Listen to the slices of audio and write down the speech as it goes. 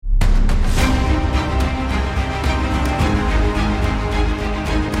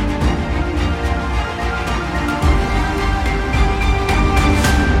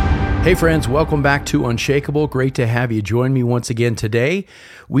Hey friends, welcome back to Unshakable. Great to have you join me once again today.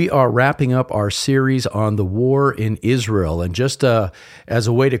 We are wrapping up our series on the war in Israel. And just as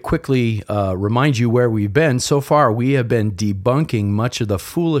a way to quickly remind you where we've been, so far we have been debunking much of the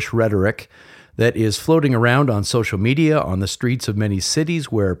foolish rhetoric that is floating around on social media, on the streets of many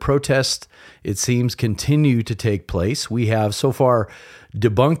cities where protests, it seems, continue to take place. We have so far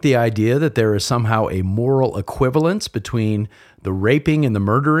debunked the idea that there is somehow a moral equivalence between the raping and the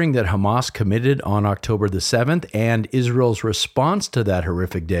murdering that Hamas committed on October the 7th and Israel's response to that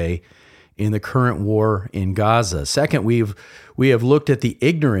horrific day in the current war in Gaza. Second, we have looked at the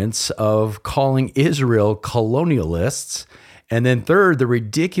ignorance of calling Israel colonialists. And then third, the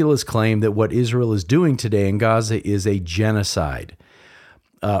ridiculous claim that what Israel is doing today in Gaza is a genocide.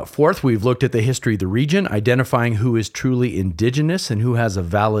 Fourth, we've looked at the history of the region, identifying who is truly indigenous and who has a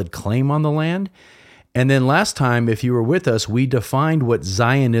valid claim on the land. And then last time, if you were with us, we defined what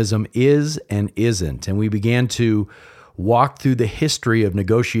Zionism is and isn't. And we began to walk through the history of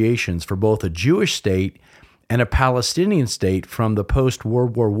negotiations for both a Jewish state and a Palestinian state from the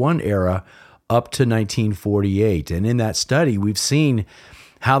post-World War I era up to 1948. And in that study, we've seen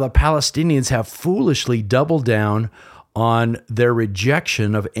how the Palestinians have foolishly doubled down on their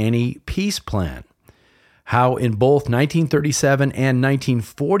rejection of any peace plan. How in both 1937 and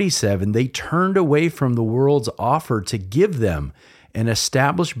 1947, they turned away from the world's offer to give them an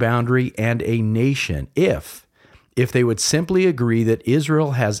established boundary and a nation if they would simply agree that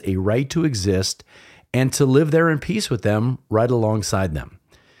Israel has a right to exist and to live there in peace with them right alongside them.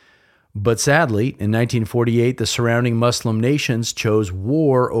 But sadly, in 1948, the surrounding Muslim nations chose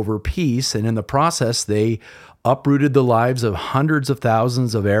war over peace, and in the process, they uprooted the lives of hundreds of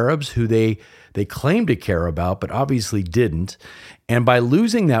thousands of Arabs who they claimed to care about, but obviously didn't. And by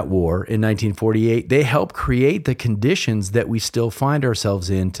losing that war in 1948, they helped create the conditions that we still find ourselves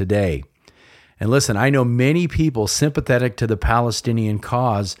in today. And listen, I know many people sympathetic to the Palestinian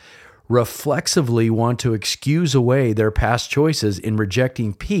cause reflexively want to excuse away their past choices in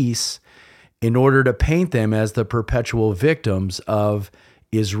rejecting peace in order to paint them as the perpetual victims of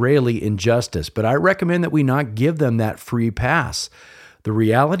Israeli injustice. But I recommend that we not give them that free pass. The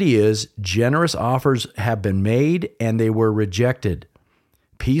reality is, generous offers have been made and they were rejected.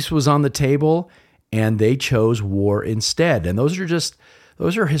 Peace was on the table and they chose war instead. And those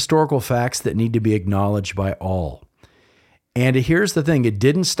are historical facts that need to be acknowledged by all. And here's the thing, it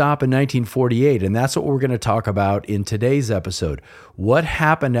didn't stop in 1948, and that's what we're going to talk about in today's episode. What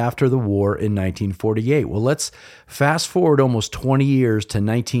happened after the war in 1948? Well, let's fast forward almost 20 years to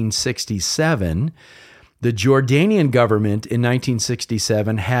 1967. The Jordanian government in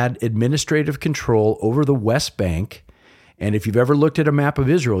 1967 had administrative control over the West Bank. And if you've ever looked at a map of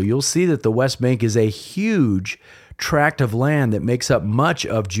Israel, you'll see that the West Bank is a huge tract of land that makes up much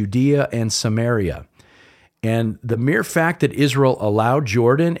of Judea and Samaria. And the mere fact that Israel allowed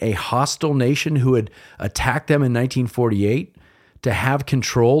Jordan, a hostile nation who had attacked them in 1948, to have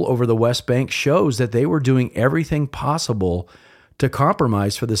control over the West Bank shows that they were doing everything possible to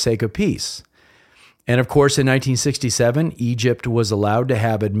compromise for the sake of peace. And of course, in 1967, Egypt was allowed to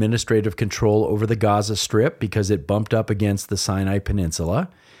have administrative control over the Gaza Strip because it bumped up against the Sinai Peninsula.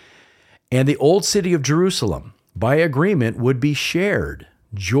 And the old city of Jerusalem, by agreement, would be shared.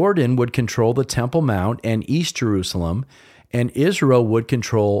 Jordan would control the Temple Mount and East Jerusalem, and Israel would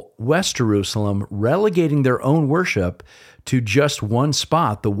control West Jerusalem, relegating their own worship to just one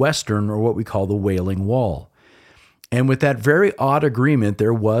spot, the Western, or what we call the Wailing Wall. And with that very odd agreement,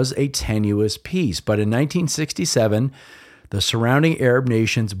 there was a tenuous peace. But in 1967, the surrounding Arab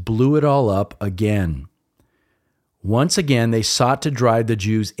nations blew it all up again. Once again, they sought to drive the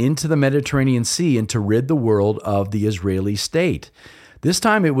Jews into the Mediterranean Sea and to rid the world of the Israeli state. This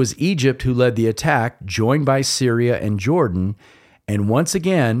time it was Egypt who led the attack, joined by Syria and Jordan, and once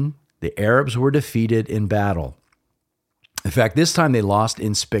again, the Arabs were defeated in battle. In fact, this time they lost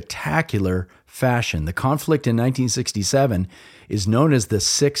in spectacular fashion. The conflict in 1967 is known as the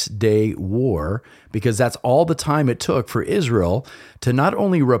Six-Day War because that's all the time it took for Israel to not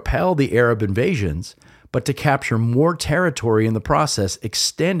only repel the Arab invasions, but to capture more territory in the process,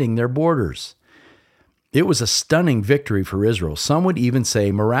 extending their borders. It was a stunning victory for Israel. Some would even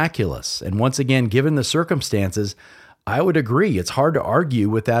say miraculous. And once again, given the circumstances, I would agree. It's hard to argue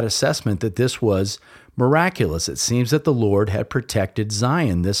with that assessment that this was miraculous. It seems that the Lord had protected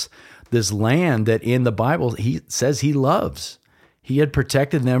Zion, this land that in the Bible he says he loves. He had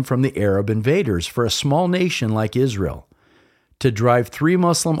protected them from the Arab invaders. For a small nation like Israel to drive 3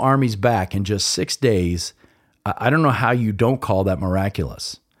 Muslim armies back in just 6 days, I don't know how you don't call that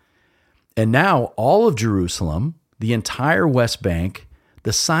miraculous. And now all of Jerusalem, the entire West Bank,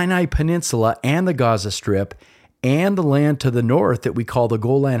 the Sinai Peninsula and the Gaza Strip and the land to the north that we call the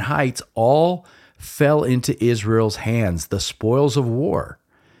Golan Heights all fell into Israel's hands, the spoils of war.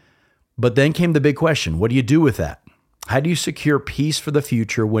 But then came the big question, what do you do with that? How do you secure peace for the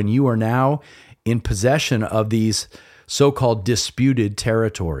future when you are now in possession of these so-called disputed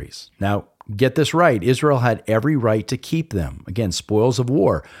territories? Now, get this right. Israel had every right to keep them. Again, spoils of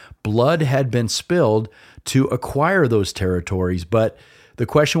war. Blood had been spilled to acquire those territories, but the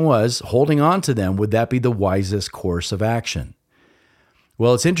question was, holding on to them, would that be the wisest course of action?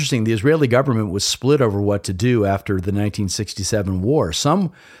 Well, it's interesting. The Israeli government was split over what to do after the 1967 war.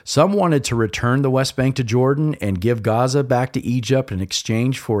 Some wanted to return the West Bank to Jordan and give Gaza back to Egypt in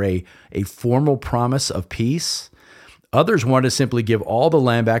exchange for a formal promise of peace. Others wanted to simply give all the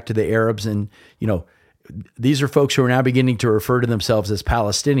land back to the Arabs. And, these are folks who are now beginning to refer to themselves as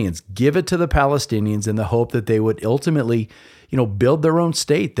Palestinians. Give it to the Palestinians in the hope that they would ultimately, build their own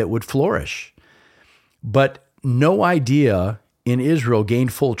state that would flourish. But no idea in Israel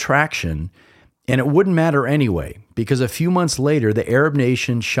gained full traction, and it wouldn't matter anyway, because a few months later, the Arab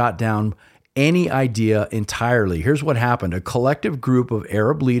nation shot down any idea entirely. Here's what happened. A collective group of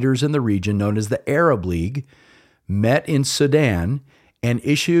Arab leaders in the region, known as the Arab League, met in Sudan and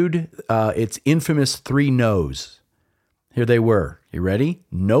issued its infamous 3 no's. Here they were. You ready?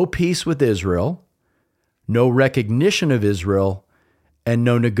 No peace with Israel, no recognition of Israel, and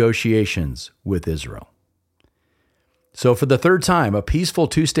no negotiations with Israel. So for the third time, a peaceful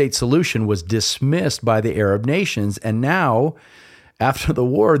 2-state solution was dismissed by the Arab nations. And now, after the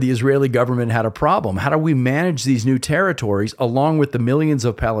war, the Israeli government had a problem. How do we manage these new territories along with the millions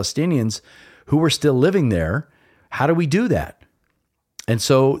of Palestinians who were still living there? How do we do that? And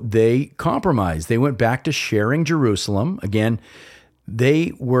so they compromised. They went back to sharing Jerusalem. Again,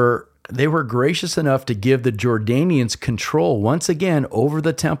 they were gracious enough to give the Jordanians control once again over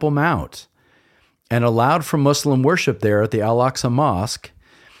the Temple Mount, and allowed for Muslim worship there at the Al-Aqsa Mosque.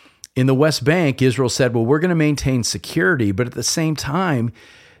 In the West Bank, Israel said, well, we're going to maintain security, but at the same time,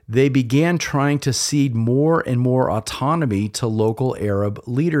 they began trying to cede more and more autonomy to local Arab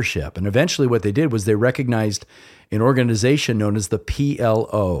leadership. And eventually what they did was they recognized an organization known as the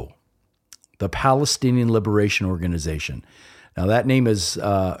PLO, the Palestinian Liberation Organization. Now, that name is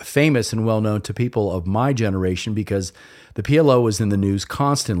famous and well known to people of my generation because the PLO was in the news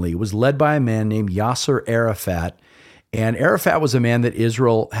constantly. It was led by a man named Yasser Arafat, and Arafat was a man that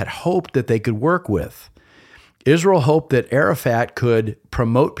Israel had hoped that they could work with. Israel hoped that Arafat could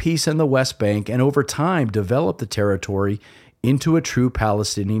promote peace in the West Bank and over time develop the territory into a true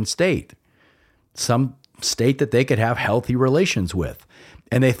Palestinian state, some state that they could have healthy relations with.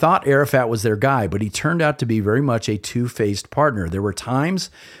 And they thought Arafat was their guy, but he turned out to be very much a two-faced partner. There were times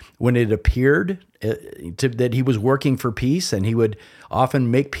when it appeared that he was working for peace, and he would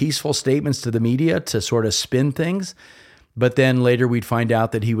often make peaceful statements to the media to sort of spin things. But then later we'd find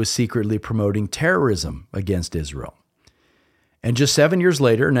out that he was secretly promoting terrorism against Israel. And just 7 years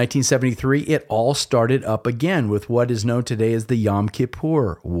later, in 1973, it all started up again with what is known today as the Yom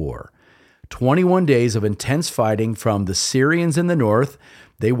Kippur War. 21 days of intense fighting from the Syrians in the north.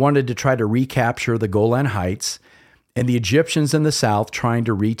 They wanted to try to recapture the Golan Heights, and the Egyptians in the south trying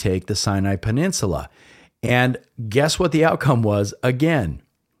to retake the Sinai Peninsula. And guess what the outcome was again?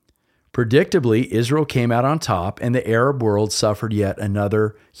 Predictably, Israel came out on top, and the Arab world suffered yet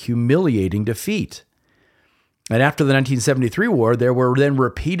another humiliating defeat. And after the 1973 war, there were then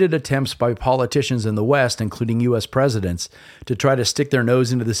repeated attempts by politicians in the West, including U.S. presidents, to try to stick their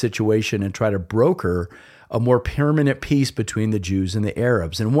nose into the situation and try to broker a more permanent peace between the Jews and the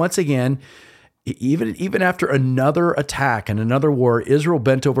Arabs. And once again, even after another attack and another war, Israel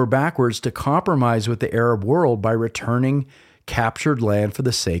bent over backwards to compromise with the Arab world by returning captured land for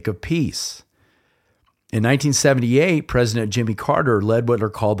the sake of peace. In 1978, President Jimmy Carter led what are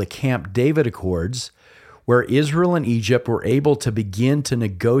called the Camp David Accords, where Israel and Egypt were able to begin to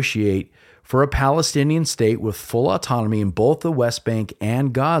negotiate for a Palestinian state with full autonomy in both the West Bank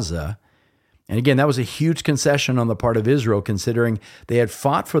and Gaza. And again, that was a huge concession on the part of Israel, considering they had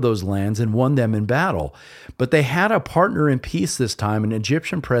fought for those lands and won them in battle. But they had a partner in peace this time, an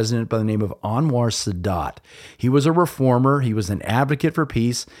Egyptian president by the name of Anwar Sadat. He was a reformer. He was an advocate for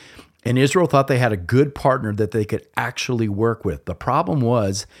peace. And Israel thought they had a good partner that they could actually work with. The problem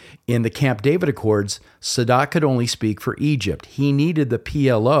was, in the Camp David Accords, Sadat could only speak for Egypt. He needed the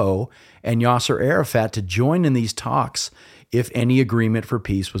PLO and Yasser Arafat to join in these talks if any agreement for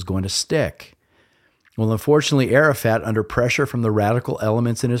peace was going to stick. Well, unfortunately, Arafat, under pressure from the radical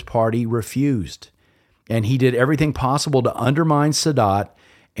elements in his party, refused. And he did everything possible to undermine Sadat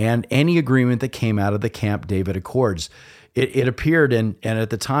and any agreement that came out of the Camp David Accords. it appeared, and at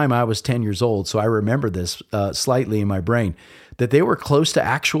the time I was 10 years old, so I remember this slightly in my brain, that they were close to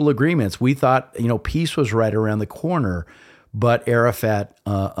actual agreements. We thought, peace was right around the corner, but Arafat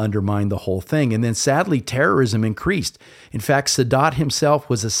undermined the whole thing. And then sadly, terrorism increased. In fact, Sadat himself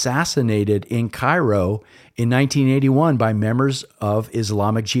was assassinated in Cairo in 1981 by members of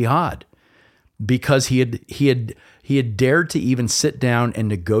Islamic Jihad because he had dared to even sit down and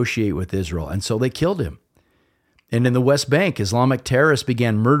negotiate with Israel. And so they killed him. And in the West Bank, Islamic terrorists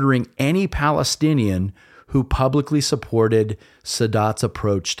began murdering any Palestinian who publicly supported Sadat's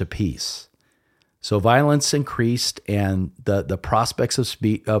approach to peace. So violence increased, and the prospects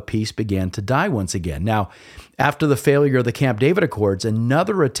of peace began to die once again. Now, after the failure of the Camp David Accords,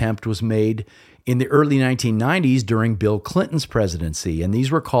 another attempt was made in the early 1990s during Bill Clinton's presidency, and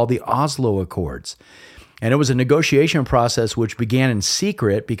these were called the Oslo Accords. And it was a negotiation process which began in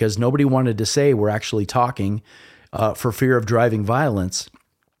secret because nobody wanted to say we're actually talking for fear of driving violence.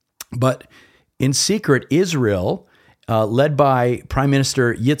 But in secret, Israel, led by Prime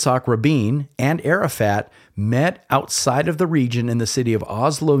Minister Yitzhak Rabin and Arafat, met outside of the region in the city of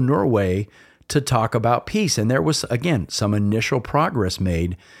Oslo, Norway, to talk about peace. And there was, again, some initial progress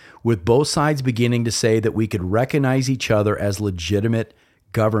made, with both sides beginning to say that we could recognize each other as legitimate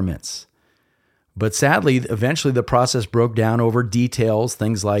governments. But sadly, eventually the process broke down over details,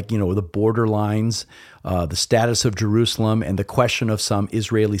 things like, the border lines, the status of Jerusalem, and the question of some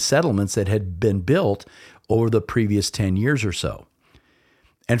Israeli settlements that had been built over the previous 10 years or so.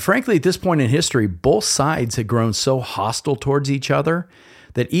 And frankly, at this point in history, both sides had grown so hostile towards each other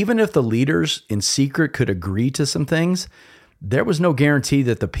that even if the leaders in secret could agree to some things, there was no guarantee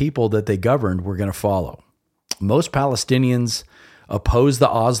that the people that they governed were going to follow. Most Palestinians opposed the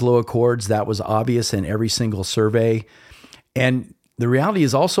Oslo Accords. That was obvious in every single survey. And the reality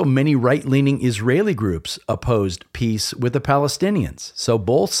is also many right-leaning Israeli groups opposed peace with the Palestinians. So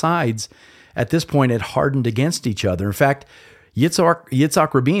both sides at this point had hardened against each other. In fact,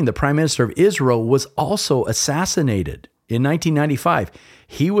 Yitzhak Rabin, the prime minister of Israel, was also assassinated in 1995.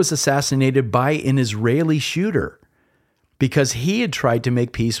 He was assassinated by an Israeli shooter because he had tried to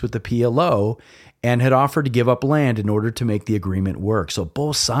make peace with the PLO and had offered to give up land in order to make the agreement work. So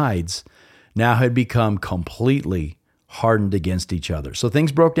both sides now had become completely hardened against each other. So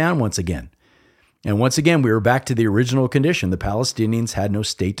things broke down once again. And once again, we were back to the original condition. The Palestinians had no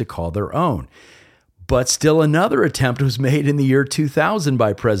state to call their own. But still another attempt was made in the year 2000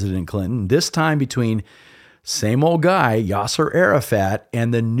 by President Clinton, this time between same old guy, Yasser Arafat,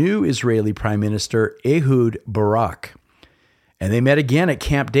 and the new Israeli Prime Minister, Ehud Barak. And they met again at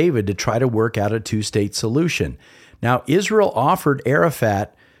Camp David to try to work out a two-state solution. Now, Israel offered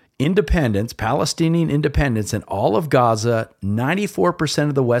Arafat independence, Palestinian independence in all of Gaza, 94%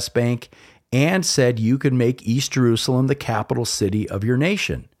 of the West Bank, and said you could make East Jerusalem the capital city of your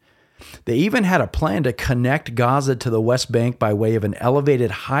nation. They even had a plan to connect Gaza to the West Bank by way of an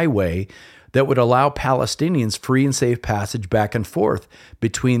elevated highway that would allow Palestinians free and safe passage back and forth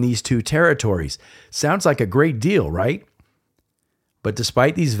between these two territories. Sounds like a great deal, right? But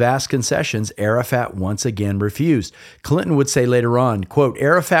despite these vast concessions, Arafat once again refused. Clinton would say later on, quote,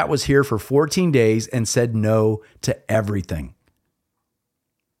 Arafat was here for 14 days and said no to everything.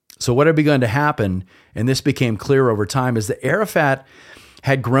 So what had begun to happen, and this became clear over time, is that Arafat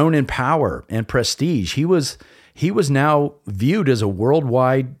had grown in power and prestige. He was now viewed as a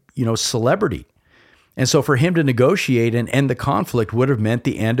worldwide, celebrity. And so for him to negotiate and end the conflict would have meant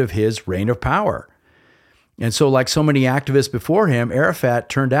the end of his reign of power. And so like so many activists before him, Arafat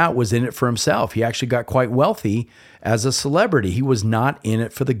turned out was in it for himself. He actually got quite wealthy as a celebrity. He was not in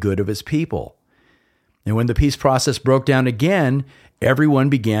it for the good of his people. And when the peace process broke down again, everyone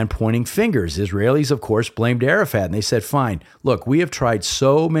began pointing fingers. Israelis, of course, blamed Arafat, and they said, fine, look, we have tried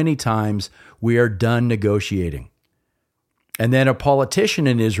so many times, we are done negotiating. And then a politician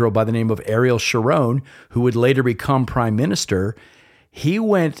in Israel by the name of Ariel Sharon, who would later become prime minister,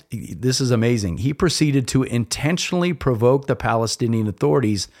 this is amazing, he proceeded to intentionally provoke the Palestinian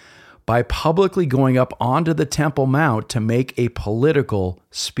authorities by publicly going up onto the Temple Mount to make a political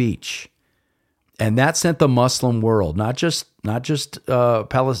speech. And that sent the Muslim world, not just the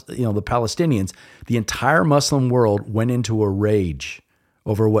Palestinians, the entire Muslim world went into a rage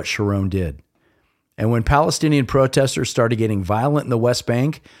over what Sharon did. And when Palestinian protesters started getting violent in the West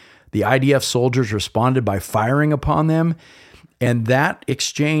Bank, the IDF soldiers responded by firing upon them. And that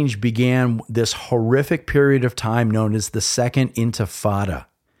exchange began this horrific period of time known as the Second Intifada.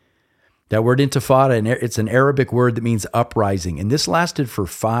 That word intifada, it's an Arabic word that means uprising. And this lasted for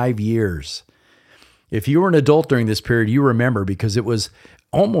 5 years. If you were an adult during this period, you remember because it was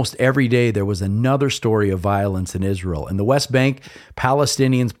almost every day there was another story of violence in Israel. In the West Bank,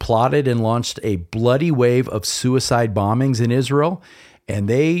 Palestinians plotted and launched a bloody wave of suicide bombings in Israel. And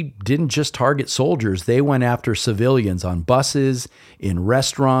they didn't just target soldiers. They went after civilians on buses, in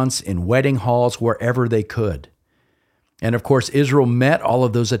restaurants, in wedding halls, wherever they could. And of course, Israel met all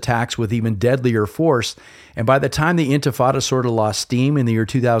of those attacks with even deadlier force. And by the time the Intifada sort of lost steam in the year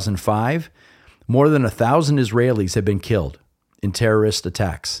 2005, more than 1,000 Israelis had been killed in terrorist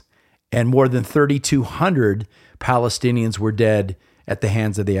attacks. And more than 3,200 Palestinians were dead at the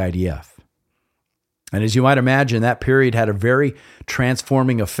hands of the IDF. And as you might imagine, that period had a very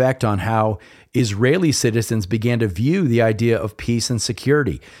transforming effect on how Israeli citizens began to view the idea of peace and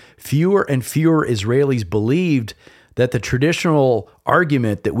security. Fewer and fewer Israelis believed that the traditional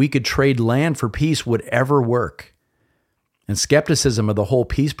argument that we could trade land for peace would ever work. And skepticism of the whole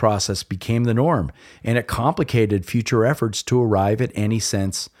peace process became the norm, and it complicated future efforts to arrive at any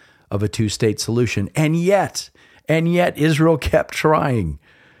sense of a two-state solution. And yet Israel kept trying.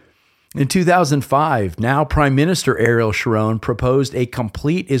 In 2005, now Prime Minister Ariel Sharon proposed a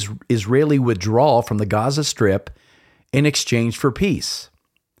complete Israeli withdrawal from the Gaza Strip in exchange for peace.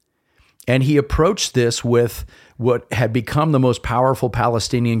 And he approached this with what had become the most powerful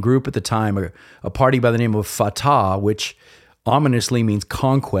Palestinian group at the time, a party by the name of Fatah, which ominously means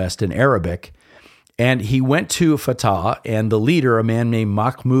conquest in Arabic. And he went to Fatah, and the leader, a man named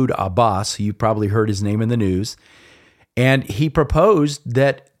Mahmoud Abbas, you probably heard his name in the news, and he proposed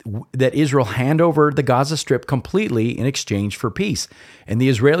that Israel hand over the Gaza Strip completely in exchange for peace. And the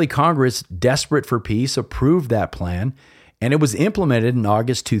Israeli Congress, desperate for peace, approved that plan, and it was implemented in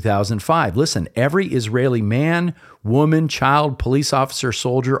August 2005. Listen, every Israeli man, woman, child, police officer,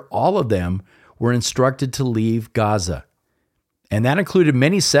 soldier, all of them were instructed to leave Gaza. And that included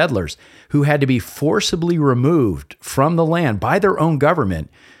many settlers who had to be forcibly removed from the land by their own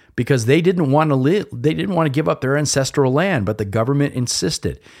government because they didn't want to live, they didn't want to give up their ancestral land, but the government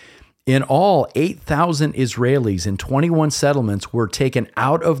insisted. In all, 8,000 Israelis in 21 settlements were taken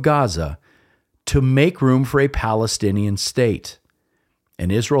out of Gaza to make room for a Palestinian state.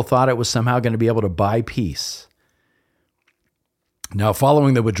 And Israel thought it was somehow going to be able to buy peace. Now,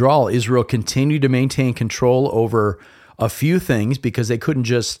 following the withdrawal, Israel continued to maintain control over a few things because they couldn't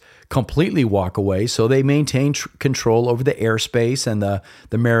just completely walk away. So they maintained control over the airspace and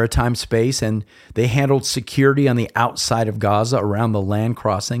the maritime space, and they handled security on the outside of Gaza around the land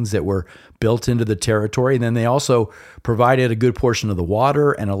crossings that were built into the territory. And then they also provided a good portion of the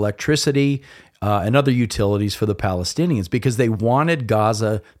water and electricity and other utilities for the Palestinians because they wanted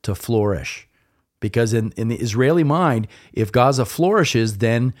Gaza to flourish. Because in the Israeli mind, if Gaza flourishes,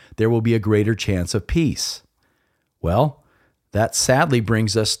 then there will be a greater chance of peace. Well, that sadly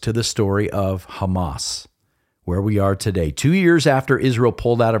brings us to the story of Hamas, where we are today. 2 years after Israel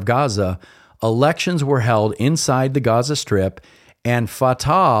pulled out of Gaza, elections were held inside the Gaza Strip, and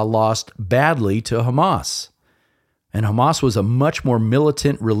Fatah lost badly to Hamas. And Hamas was a much more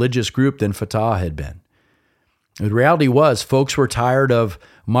militant religious group than Fatah had been. The reality was, folks were tired of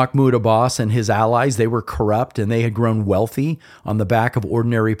Mahmoud Abbas and his allies. They were corrupt, and they had grown wealthy on the back of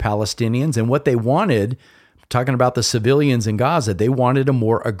ordinary Palestinians. And what they wanted, talking about the civilians in Gaza, they wanted a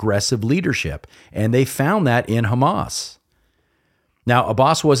more aggressive leadership, and they found that in Hamas. Now,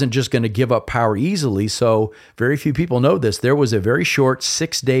 Abbas wasn't just going to give up power easily, so very few people know this. There was a very short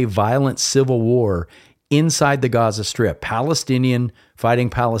 6-day violent civil war inside the Gaza Strip, Palestinian fighting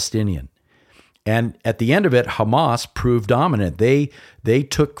Palestinian. And at the end of it, Hamas proved dominant. They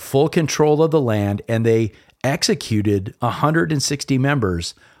took full control of the land, and they executed 160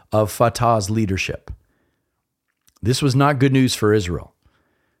 members of Fatah's leadership. This was not good news for Israel,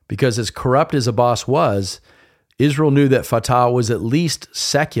 because as corrupt as Abbas was, Israel knew that Fatah was at least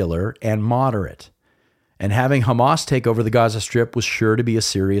secular and moderate. And having Hamas take over the Gaza Strip was sure to be a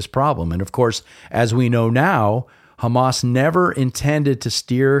serious problem. And of course, as we know now, Hamas never intended to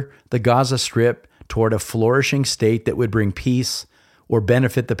steer the Gaza Strip toward a flourishing state that would bring peace or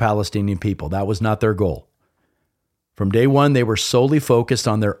benefit the Palestinian people. That was not their goal. From day one, they were solely focused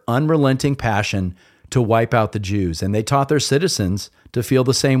on their unrelenting passion to wipe out the Jews, and they taught their citizens to feel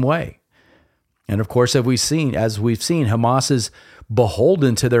the same way. And of course, as we've seen, Hamas is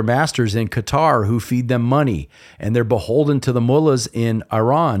beholden to their masters in Qatar who feed them money, and they're beholden to the mullahs in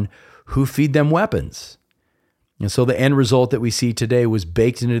Iran who feed them weapons. And so the end result that we see today was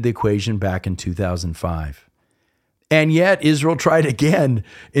baked into the equation back in 2005. And yet Israel tried again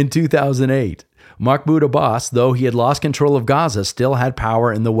in 2008. Mahmoud Abbas, though he had lost control of Gaza, still had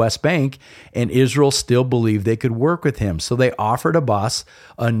power in the West Bank, and Israel still believed they could work with him. So they offered Abbas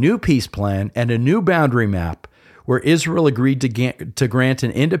a new peace plan and a new boundary map where Israel agreed to grant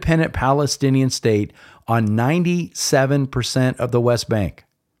an independent Palestinian state on 97% of the West Bank,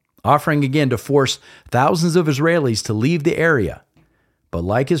 offering again to force thousands of Israelis to leave the area. But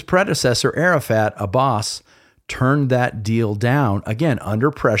like his predecessor, Arafat, Abbas turned that deal down, again, under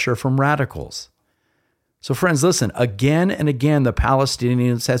pressure from radicals. So friends, listen, again and again, the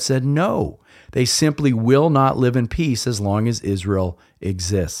Palestinians have said no. They simply will not live in peace as long as Israel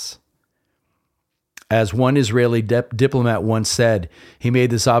exists. As one Israeli diplomat once said, he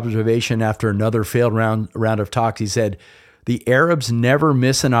made this observation after another failed round of talks. He said, "The Arabs never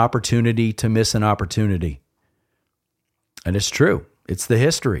miss an opportunity to miss an opportunity." And it's true. It's the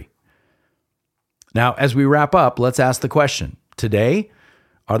history. Now, as we wrap up, let's ask the question. Today,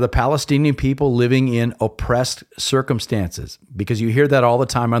 are the Palestinian people living in oppressed circumstances? Because you hear that all the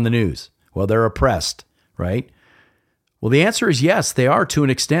time on the news. Well, they're oppressed, right? Well, the answer is yes, they are to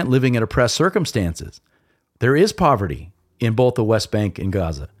an extent living in oppressed circumstances. There is poverty in both the West Bank and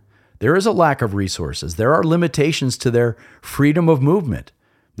Gaza. There is a lack of resources. There are limitations to their freedom of movement.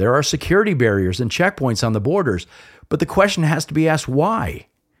 There are security barriers and checkpoints on the borders. But the question has to be asked, why?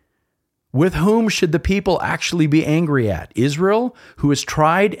 With whom should the people actually be angry at? Israel, who has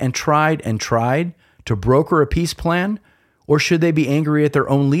tried and tried and tried to broker a peace plan? Or should they be angry at their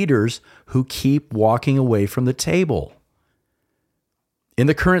own leaders who keep walking away from the table? In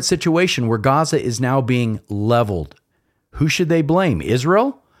the current situation where Gaza is now being leveled, who should they blame?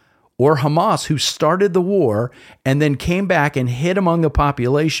 Israel or Hamas, who started the war and then came back and hid among the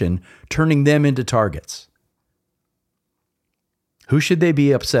population, turning them into targets? Who should they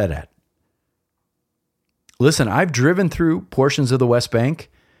be upset at? Listen, I've driven through portions of the West Bank.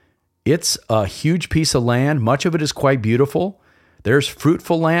 It's a huge piece of land. Much of it is quite beautiful. There's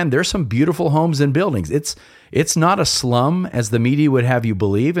fruitful land. There's some beautiful homes and buildings. It's not a slum as the media would have you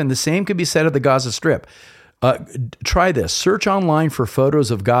believe. And the same could be said of the Gaza Strip. Try this. Search online for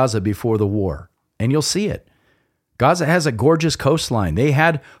photos of Gaza before the war, and you'll see it. Gaza has a gorgeous coastline. They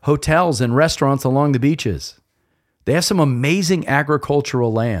had hotels and restaurants along the beaches. They have some amazing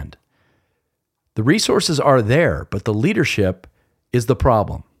agricultural land. The resources are there, but the leadership is the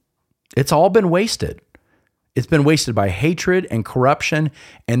problem. It's all been wasted. It's been wasted by hatred and corruption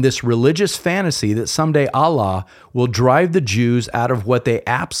and this religious fantasy that someday Allah will drive the Jews out of what they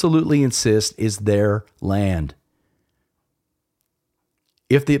absolutely insist is their land.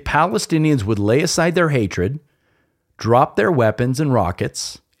 If the Palestinians would lay aside their hatred, drop their weapons and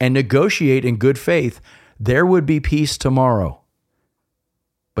rockets, and negotiate in good faith, there would be peace tomorrow.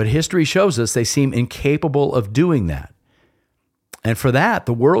 But history shows us they seem incapable of doing that. And for that,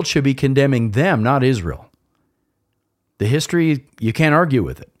 the world should be condemning them, not Israel. The history, you can't argue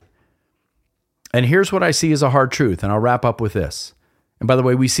with it. And here's what I see as a hard truth, and I'll wrap up with this. And by the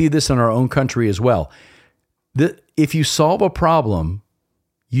way, we see this in our own country as well. If you solve a problem,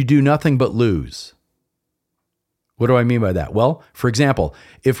 you do nothing but lose. What do I mean by that? Well, for example,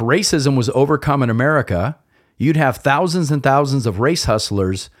 if racism was overcome in America, you'd have thousands and thousands of race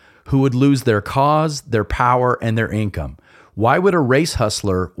hustlers who would lose their cause, their power, and their income. Why would a race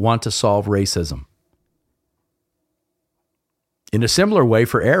hustler want to solve racism? In a similar way,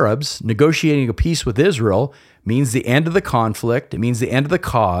 for Arabs, negotiating a peace with Israel means the end of the conflict. It means the end of the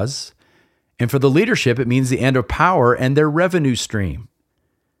cause. And for the leadership, it means the end of power and their revenue stream.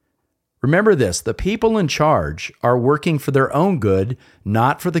 Remember this, the people in charge are working for their own good,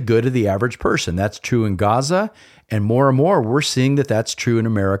 not for the good of the average person. That's true in Gaza, and more we're seeing that that's true in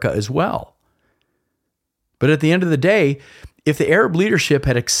America as well. But at the end of the day, if the Arab leadership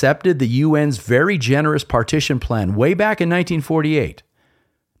had accepted the UN's very generous partition plan way back in 1948,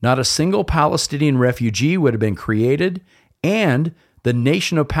 not a single Palestinian refugee would have been created, and the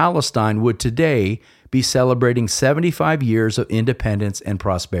nation of Palestine would today be celebrating 75 years of independence and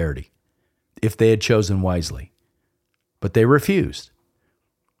prosperity, if they had chosen wisely. But they refused,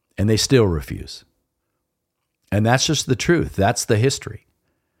 and they still refuse. And that's just the truth. That's the history.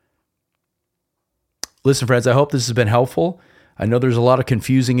 Listen, friends, I hope this has been helpful. I know there's a lot of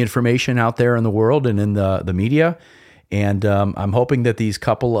confusing information out there in the world and in the media, and I'm hoping that these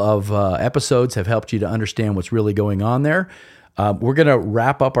couple of episodes have helped you to understand what's really going on there. We're going to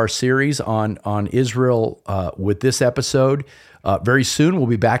wrap up our series on Israel with this episode. Very soon, we'll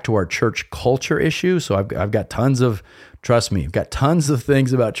be back to our church culture issue. So I've got trust me, I've got tons of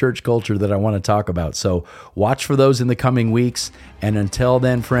things about church culture that I want to talk about. So watch for those in the coming weeks. And until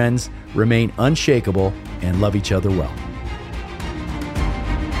then, friends, remain unshakable and love each other well.